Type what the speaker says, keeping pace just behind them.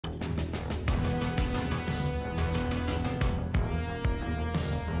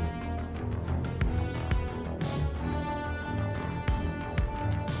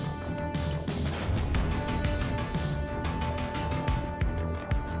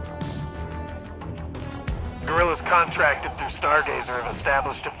Guerrillas contracted through Stargazer have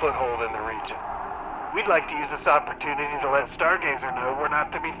established a foothold in the region. We'd like to use this opportunity to let Stargazer know we're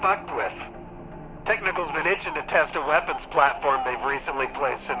not to be fucked with. Technical's been itching to test a weapons platform they've recently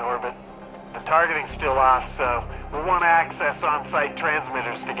placed in orbit. The targeting's still off, so we'll want to access on-site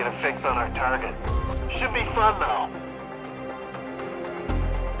transmitters to get a fix on our target. Should be fun, though.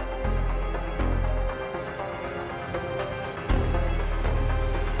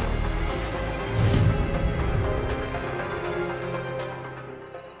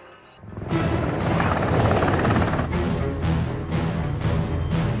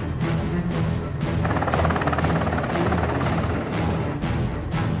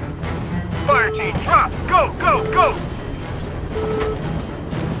 Fireteam, drop! Go, go, go!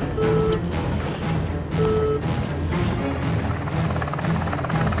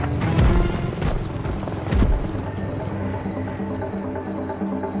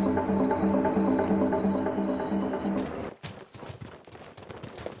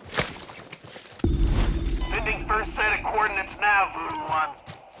 Sending first set of coordinates now, Voodoo 1.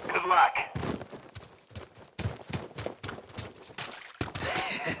 Good luck.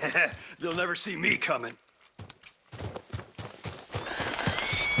 They'll never see me coming.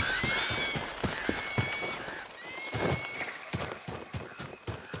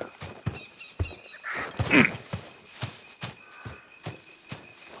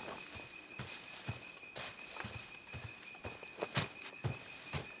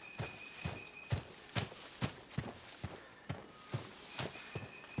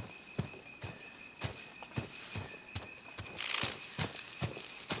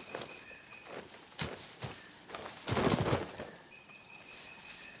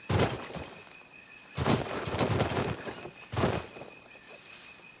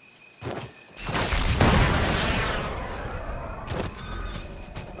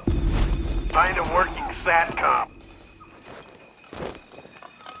 Find a working SATCOM.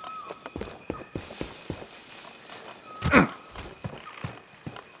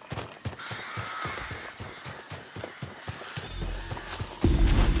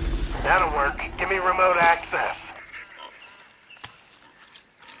 That'll work. Give me remote access.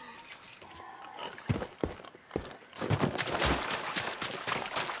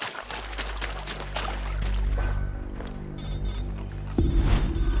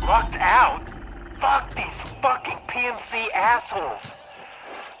 Locked out? Fuck these fucking PNC assholes.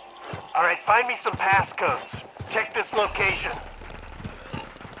 Alright, find me some passcodes. Check this location.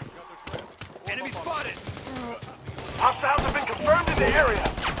 Enemy spotted! Hostiles have been confirmed in the area.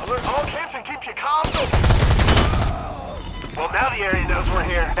 Alert all camps and keep your comms open. Well, now the area knows we're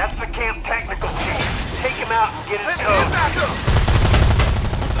here. That's the camp technical chief. Take him out and get his code. Back up.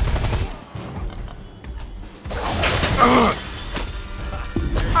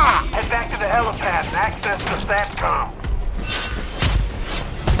 Head back to the helipad and access the SATCOM.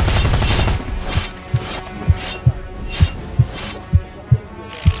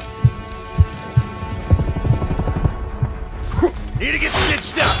 Need to get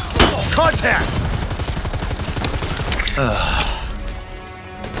stitched up! Contact!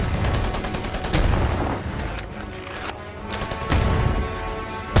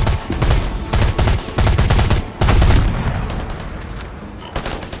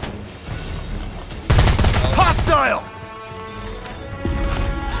 Hostile!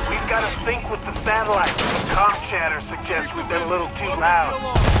 We've got to sync with the satellite. Comm chatter suggests we've been a little too loud.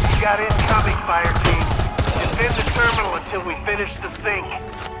 You got incoming, Fireteam. Defend the terminal until we finish the sync.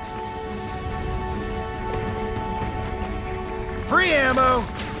 Free ammo!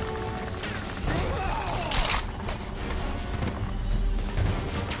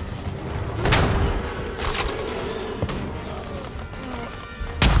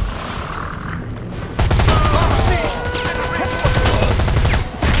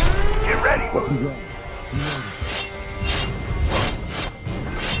 Get ready!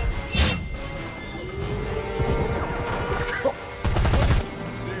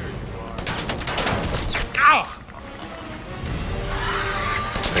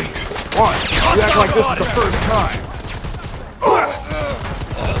 You act like this is the first time.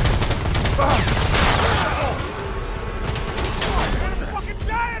 Fucking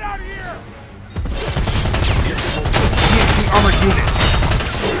giant out here! PNC armored unit.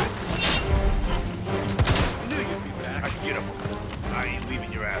 I knew you'd be back. I can get him. I ain't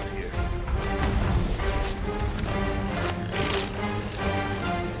leaving your ass here.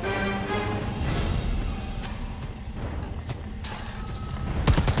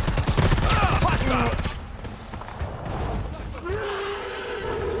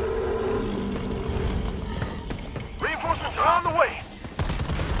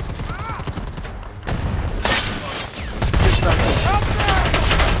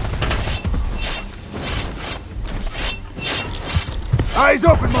 Eyes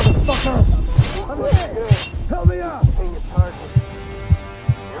open, motherfucker! Help me out! Ping a target.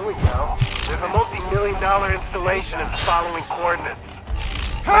 Here we go. There's a multi-million-dollar installation in the following coordinates.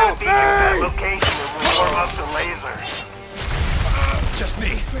 Help Plant that me! location and we'll warm up the laser. Just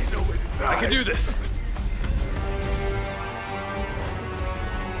me. I can do this.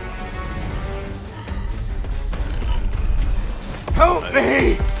 Help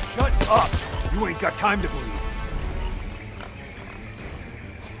me! Shut up! You ain't got time to bleed.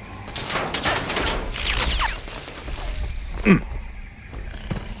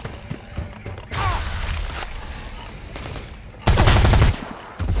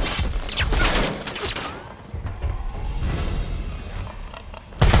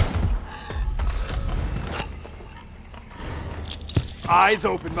 Eyes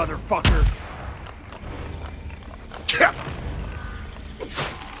open, motherfucker!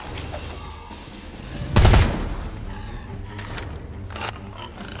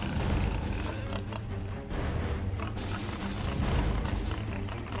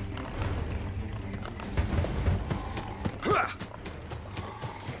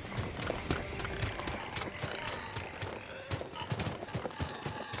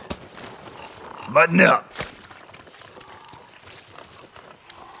 Button up.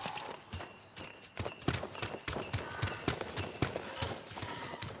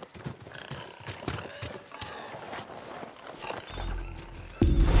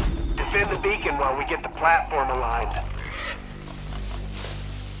 Defend the beacon while we get the platform aligned.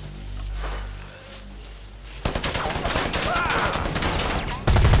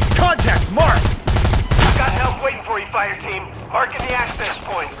 Contact, mark! I've got help waiting for you, Fireteam. Marking the access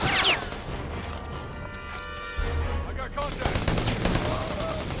point. I got contact!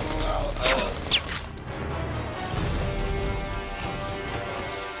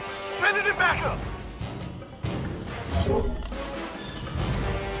 Sending it back up!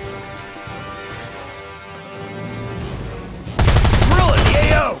 Drill it, the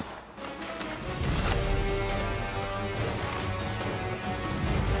AO!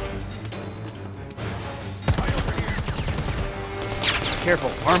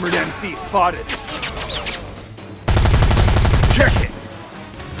 Careful, armored MC spotted. Check it!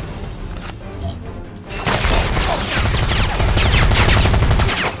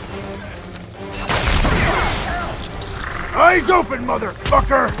 Eyes open,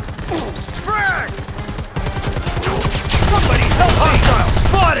 motherfucker! Frag! Somebody help me! Hostile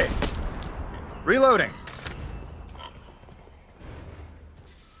spotted! Reloading.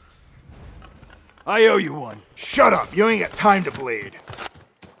 I owe you one. Shut up, you ain't got time to bleed.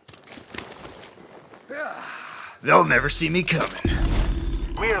 They'll never see me coming.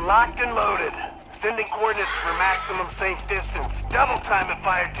 We are locked and loaded. Sending coordinates for maximum safe distance. Double time it,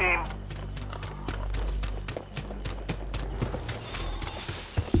 Fireteam.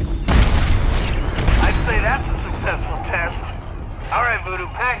 I'd say that's a successful test. All right, Voodoo,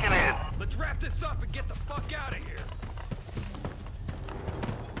 pack it in. Let's wrap this up and get the fuck out of here.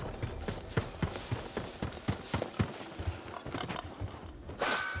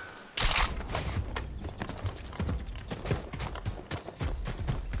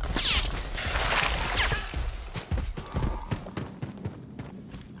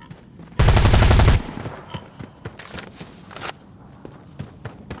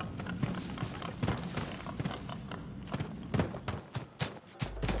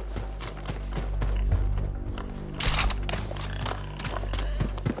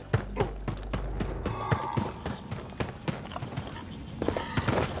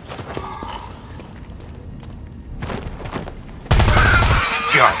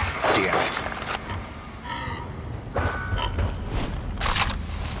 God damn it.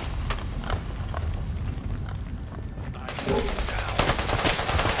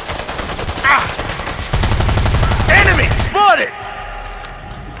 Enemy spotted!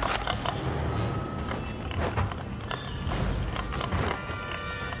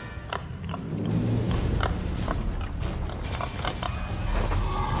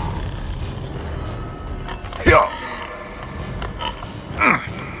 Yo!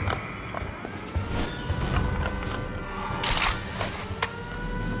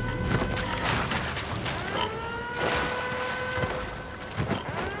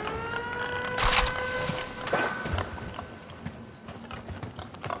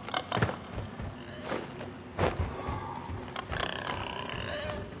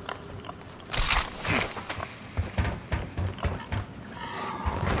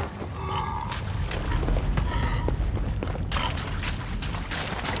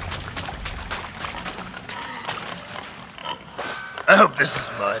 I hope this is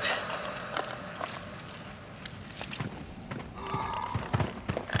mud.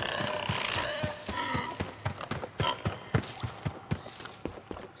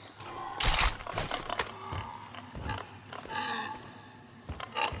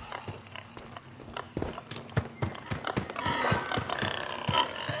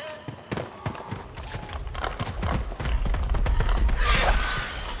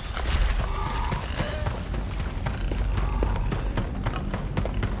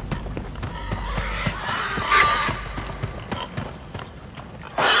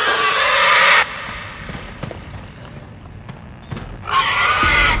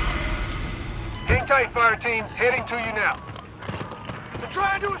 tight, Fireteam. Heading to you now. They're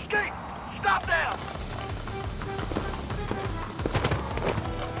trying to escape. Stop them!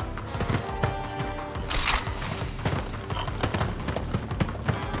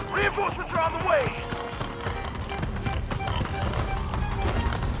 Reinforcements are on the way!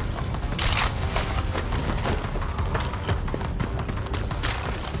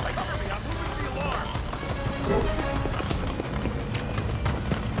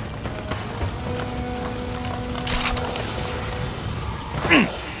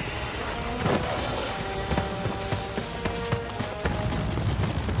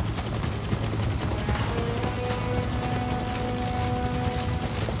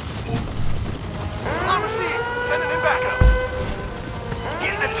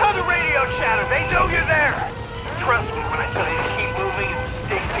 They know you're there! Trust me when I tell you to keep moving and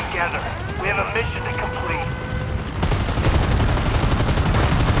stick together. We have a mission to complete.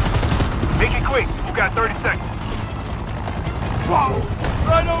 Make it quick. You've got 30 seconds. Whoa!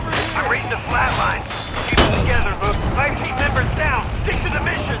 Right over here! I'm reaching the flat line. Keep it together, Luke. 5 team members down. Stick to the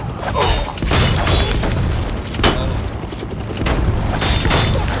mission.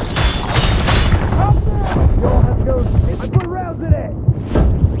 Y'all have to go. I put rounds in it!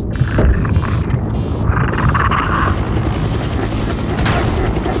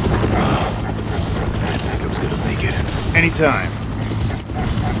 Anytime.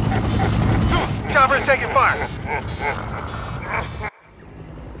 Chopper's taking fire.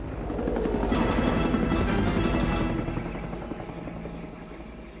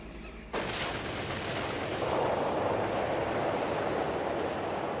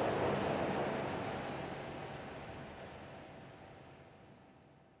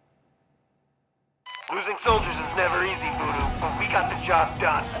 Losing soldiers is never easy, Voodoo, but we got the job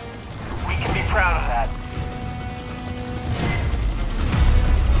done. We can be proud of that.